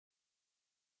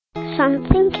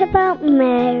Something about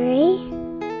Mary.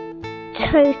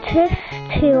 Totus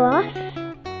Tuus.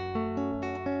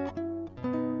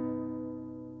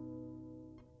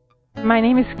 My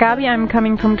name is Gabi, I'm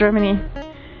coming from Germany.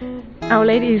 Our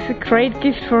Lady is a great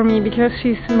gift for me because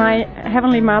she's my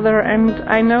Heavenly Mother, and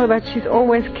I know that she's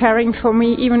always caring for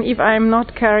me even if I'm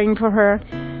not caring for her.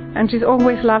 And she's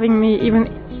always loving me even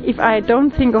if I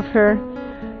don't think of her.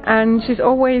 And she's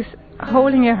always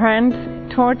holding her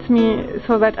hand towards me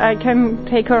so that I can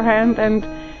take her hand, and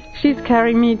she's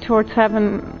carrying me towards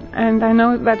heaven. And I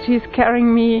know that she's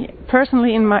carrying me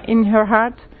personally in her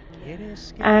heart.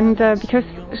 And because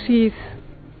she's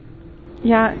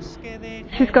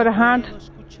got a heart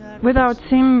without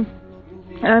sin,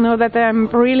 I know that I'm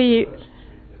really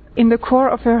in the core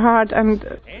of her heart, and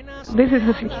this is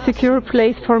a secure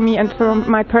place for me and for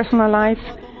my personal life.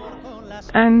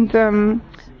 And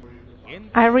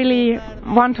I really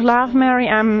want to love Mary.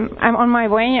 I'm on my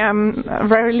way. I'm a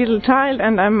very little child,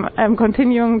 and I'm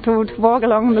continuing to walk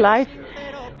along the life.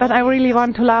 But I really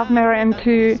want to love Mary and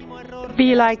to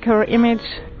be like her image,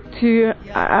 to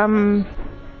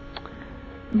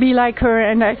be like her,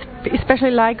 and I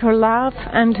especially like her love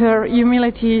and her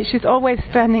humility. She's always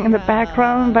standing in the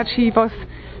background, but she was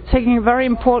taking a very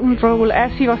important role.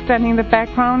 As she was standing in the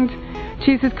background,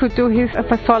 Jesus could do his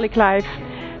apostolic life,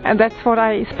 and that's what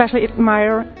I especially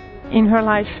admire in her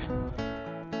life.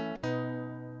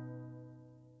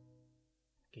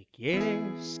 ¿Qué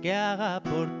quieres que haga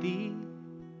por ti?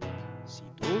 Si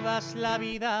tú das la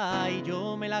vida y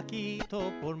yo me la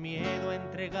quito por miedo a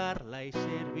entregarla y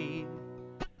servir.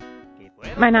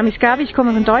 Mein Name ist Gabi, ich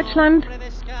komme von Deutschland.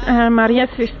 Maria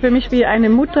ist für mich wie eine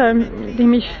Mutter, die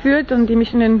mich führt und die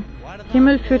mich in den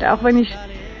Himmel führt. Auch wenn ich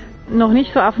noch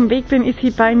nicht so auf dem Weg bin, ist sie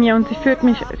bei mir und sie führt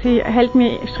mich, sie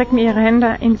streckt mir ihre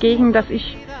Hände entgegen, dass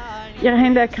ich ihre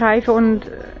Hände ergreife und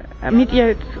mit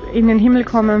ihr in den Himmel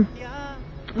komme.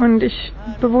 Und ich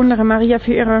bewundere Maria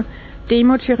für ihre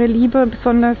Demut, für ihre Liebe,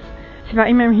 besonders sie war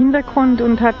immer im Hintergrund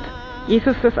und hat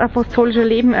Jesus das apostolische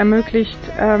Leben ermöglicht.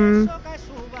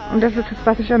 Und das ist es,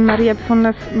 was ich an Maria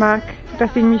besonders mag,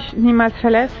 dass sie mich niemals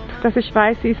verlässt, dass ich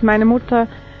weiß, sie ist meine Mutter,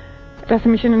 dass sie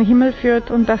mich in den Himmel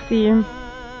führt und dass sie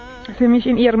für mich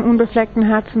in ihrem unbefleckten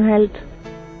Herzen hält.